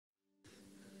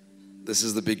This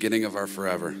is the beginning of our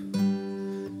forever.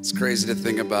 It's crazy to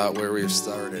think about where we've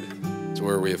started to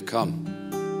where we have come.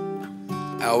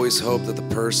 I always hoped that the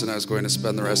person I was going to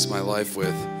spend the rest of my life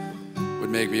with would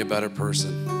make me a better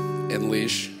person. In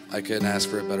Leash, I couldn't ask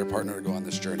for a better partner to go on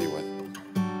this journey with.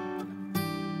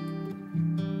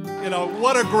 You know,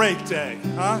 what a great day,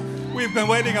 huh? We've been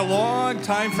waiting a long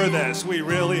time for this. We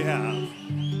really have.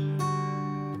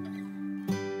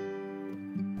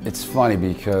 It's funny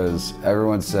because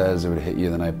everyone says it would hit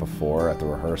you the night before at the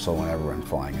rehearsal when everyone's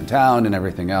flying in town and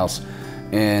everything else.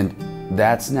 And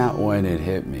that's not when it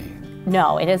hit me.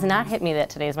 No, it has not hit me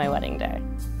that today's my wedding day.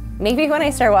 Maybe when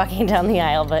I start walking down the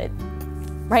aisle, but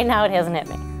right now it hasn't hit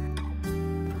me.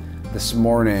 This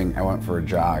morning I went for a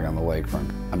jog on the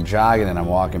lakefront. I'm jogging and I'm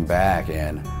walking back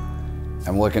and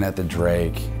I'm looking at the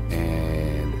Drake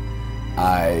and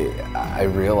I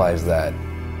realized that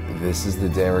this is the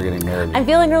day we're getting married. I'm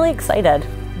feeling really excited.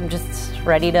 I'm just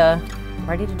ready to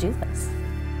do this.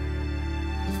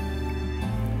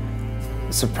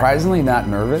 Surprisingly not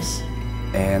nervous,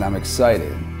 and I'm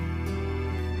excited.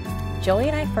 Joey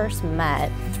and I first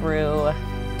met through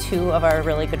two of our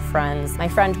really good friends. My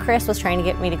friend Chris was trying to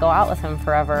get me to go out with him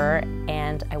forever,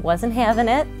 and I wasn't having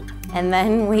it. And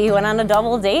then we went on a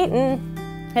double date and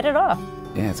hit it off.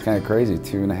 Yeah, it's kind of crazy.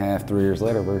 2.5, 3 years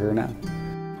later, we're here now.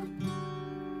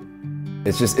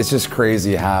 It's just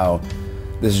crazy how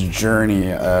this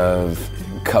journey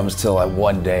comes to like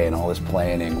one day and all this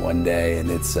planning one day,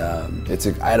 and it's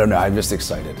I don't know, I'm just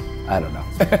excited. I don't know.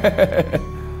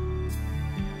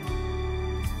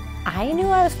 I knew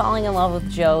I was falling in love with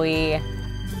Joey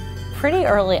pretty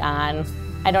early on.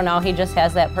 I don't know, he just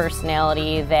has that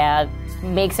personality that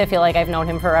makes it feel like I've known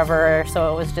him forever,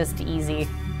 so it was just easy.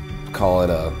 Call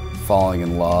it a falling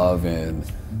in love, and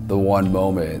the one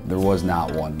moment, there was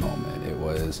not one moment. It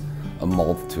was a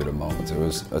multitude of moments. It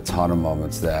was a ton of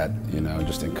moments that, you know,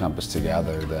 just encompassed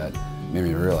together that made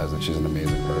me realize that she's an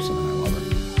amazing person and I love her.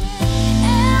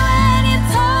 And when you're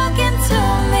talking to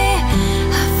me,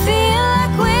 I feel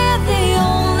like we're the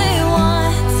only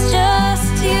ones,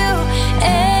 just you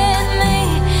and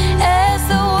me, as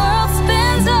the world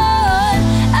spins on.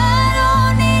 I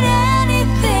don't need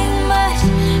anything much,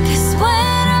 'cause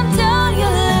when I'm down you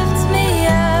lift me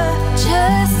up,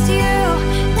 just you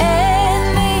and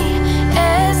me,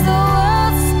 as the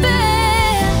world spins.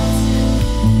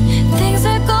 Things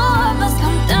that go up must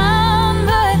come down,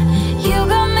 but you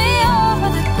got me over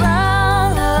the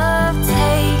ground. Love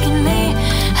taking me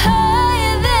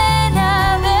higher than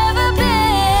I've ever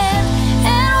been.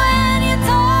 And when you're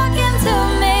talking to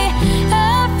me, I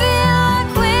feel like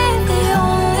we're the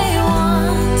only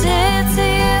ones. It's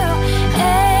you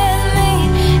and me,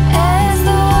 as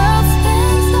the world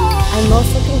spins on. I'm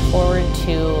most looking forward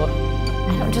to, I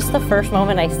don't know, just the first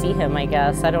moment I see him, I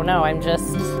guess. I don't know, I'm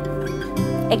just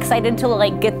excited to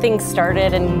like get things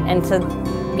started and to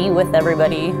be with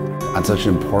everybody. On such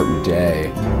an important day,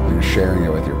 when you're sharing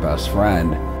it with your best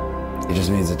friend, it just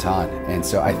means a ton. And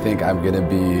so I think I'm gonna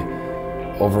be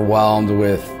overwhelmed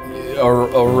with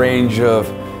a range of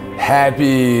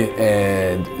happy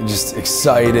and just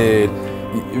excited,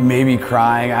 maybe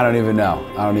crying, I don't even know.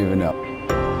 I don't even know.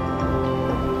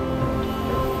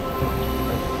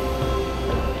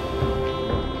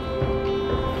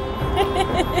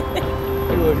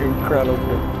 You look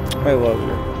incredible. I love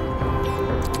you.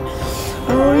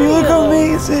 Oh, you look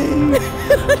amazing.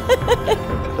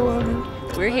 I love you.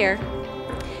 We're here.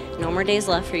 No more days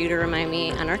left for you to remind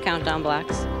me on our countdown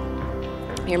blocks.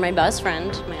 You're my best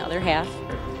friend, my other half.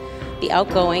 The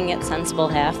outgoing yet sensible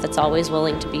half that's always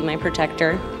willing to be my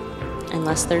protector.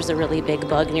 Unless there's a really big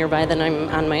bug nearby, then I'm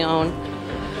on my own.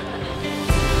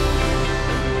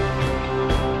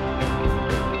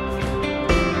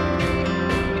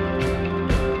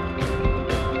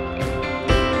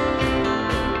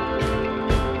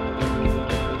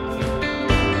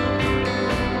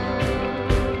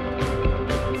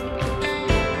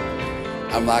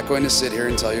 I'm not going to sit here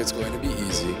and tell you it's going to be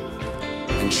easy.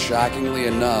 And shockingly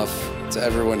enough, to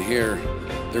everyone here,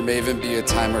 there may even be a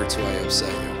time or two I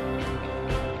upset you.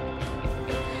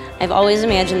 I've always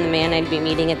imagined the man I'd be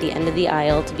meeting at the end of the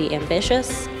aisle to be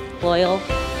ambitious, loyal,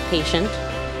 patient,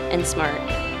 and smart.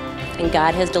 And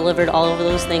God has delivered all of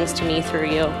those things to me through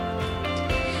you.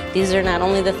 These are not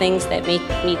only the things that make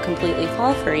me completely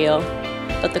fall for you,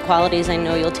 but the qualities I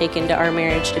know you'll take into our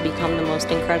marriage to become the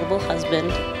most incredible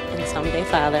husband and someday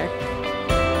father.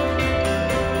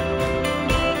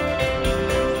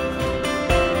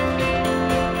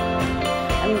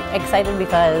 I'm excited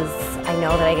because I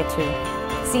know that I get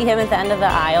to see him at the end of the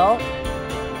aisle.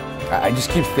 I just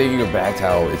keep thinking back to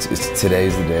how it's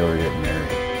today's the day we're getting married.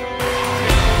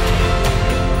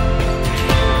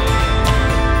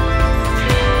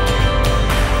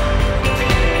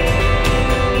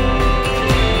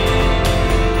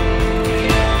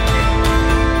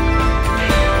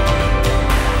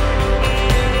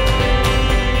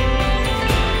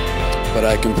 but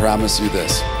I can promise you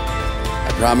this.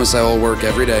 I promise I will work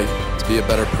every day to be a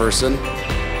better person,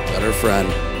 better friend,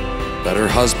 better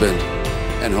husband,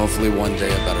 and hopefully one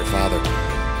day a better father.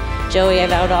 Joey, I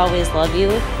vow to always love you,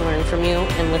 learn from you,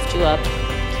 and lift you up.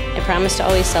 I promise to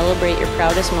always celebrate your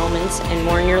proudest moments and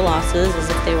mourn your losses as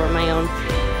if they were my own.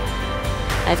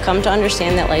 I've come to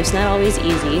understand that life's not always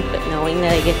easy, but knowing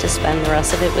that I get to spend the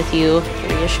rest of it with you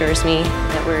reassures me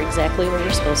that we're exactly where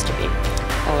we're supposed to be.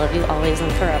 I love you always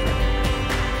and forever.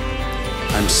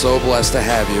 I'm so blessed to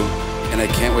have you, and I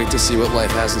can't wait to see what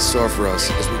life has in store for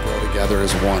us as we grow together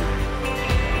as one.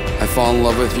 I fall in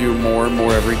love with you more and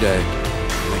more every day,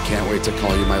 and I can't wait to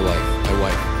call you my wife.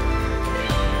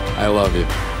 I love you.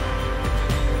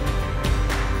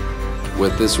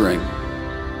 With this ring,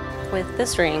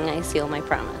 I seal my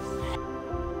promise.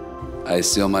 I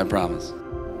seal my promise.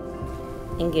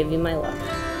 And give you my love.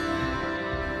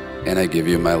 And I give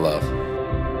you my love.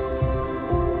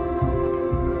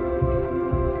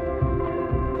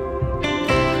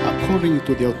 According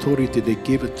to the authority they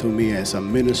give it to me as a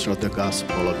minister of the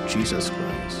gospel of Jesus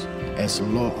Christ, as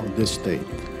law of this state,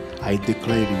 I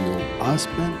declare you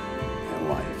husband and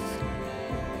wife.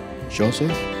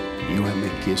 Joseph, you have me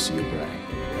kiss your bride.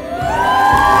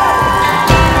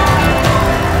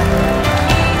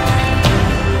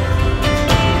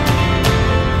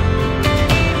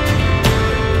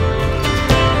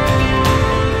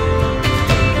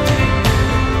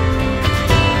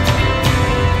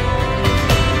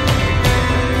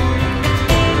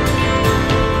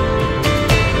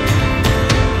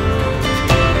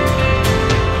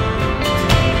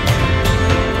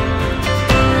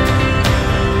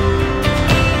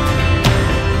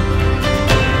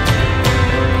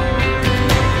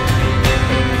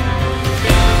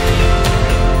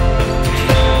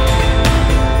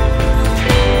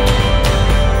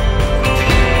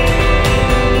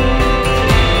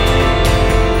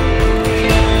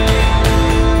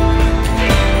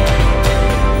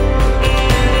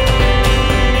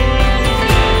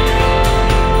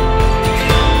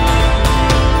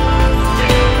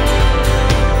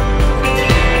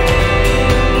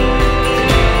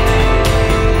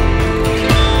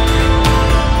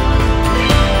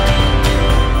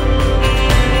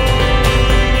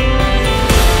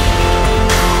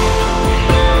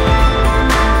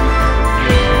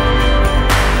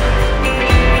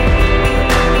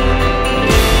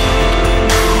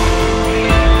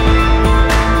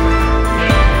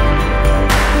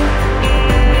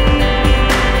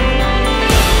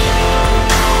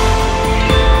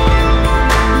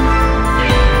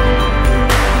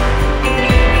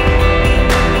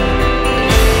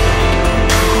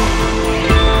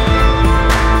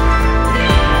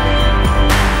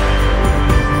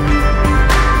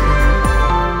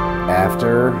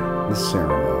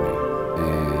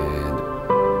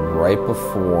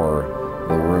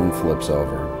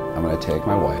 Over. I'm going to take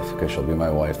my wife, because she'll be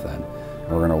my wife then, and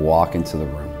we're going to walk into the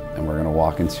room, and we're going to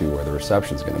walk into where the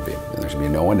reception's going to be. And there's going to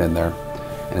be no one in there,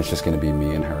 and it's just going to be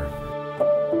me and her.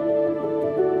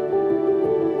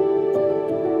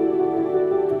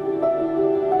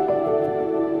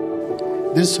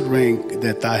 This ring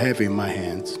that I have in my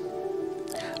hands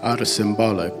are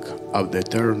symbolic of the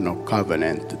eternal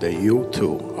covenant that you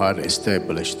two are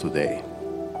established today.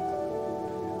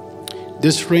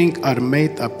 This ring are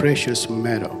made of precious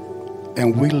metal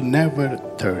and will never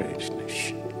tarnish.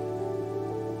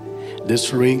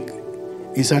 This ring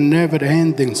is a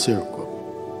never-ending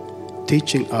circle,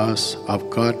 teaching us of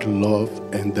God's love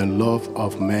and the love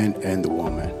of man and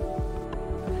woman.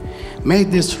 May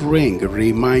this ring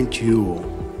remind you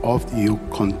of your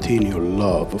continued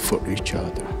love for each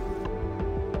other.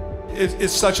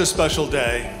 It's such a special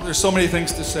day. There's so many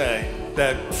things to say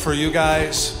that for you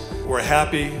guys, we're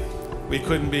happy. We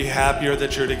couldn't be happier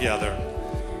that you're together.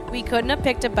 We couldn't have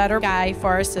picked a better guy for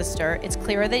our sister. It's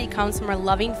clear that he comes from a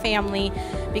loving family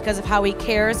because of how he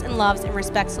cares and loves and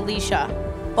respects Alicia.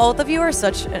 Both of you are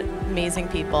such amazing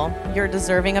people. You're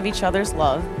deserving of each other's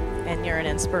love, and you're an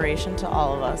inspiration to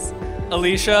all of us.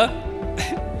 Alicia,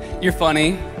 you're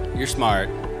funny, you're smart,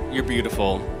 you're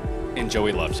beautiful, and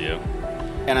Joey loves you.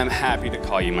 And I'm happy to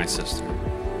call you my sister.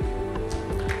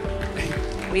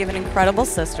 We have an incredible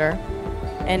sister,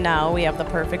 and now we have the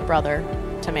perfect brother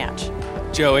to match.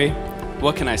 Joey,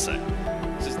 what can I say?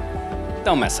 Just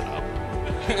don't mess it up.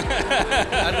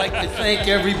 I'd like to thank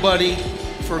everybody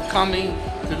for coming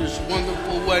to this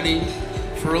wonderful wedding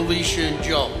for Alicia and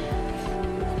Joe.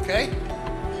 Okay?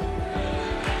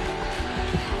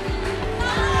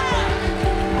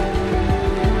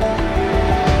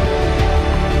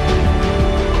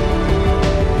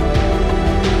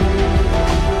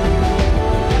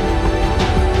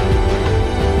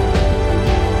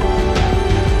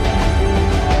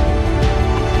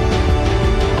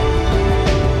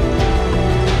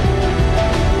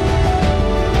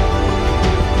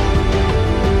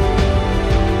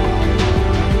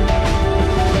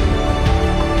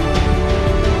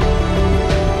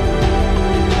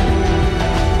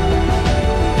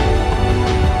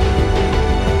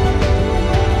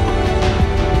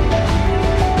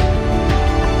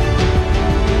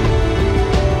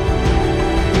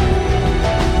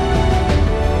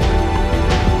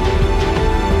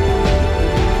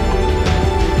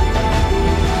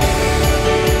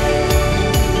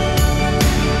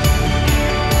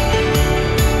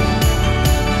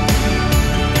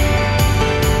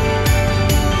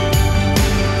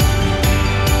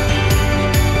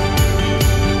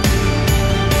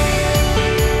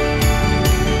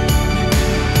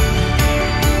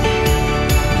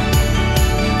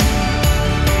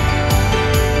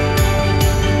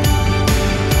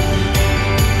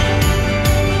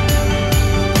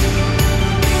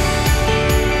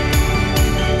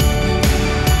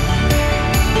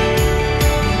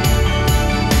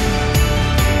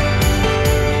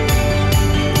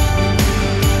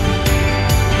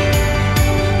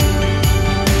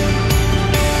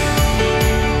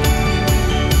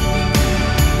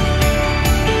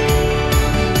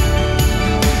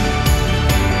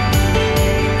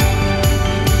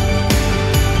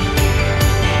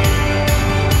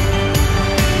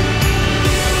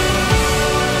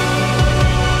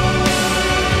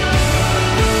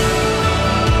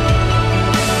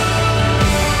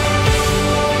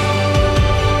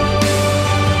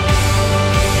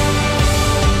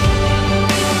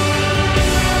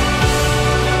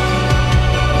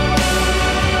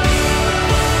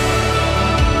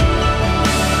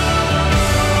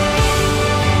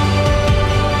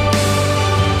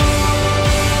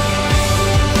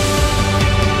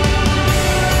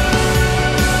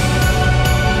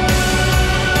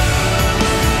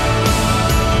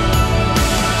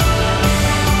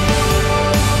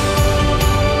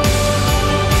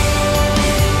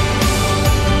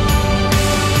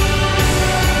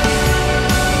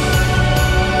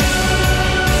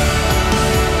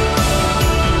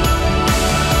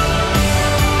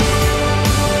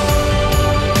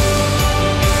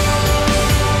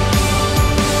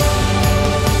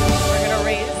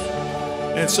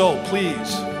 And so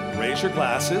please raise your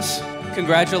glasses.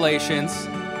 Congratulations.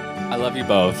 I love you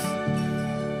both.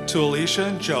 To Alicia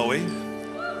and Joey,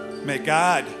 may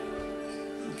God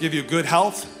give you good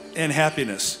health and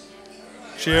happiness.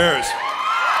 Cheers.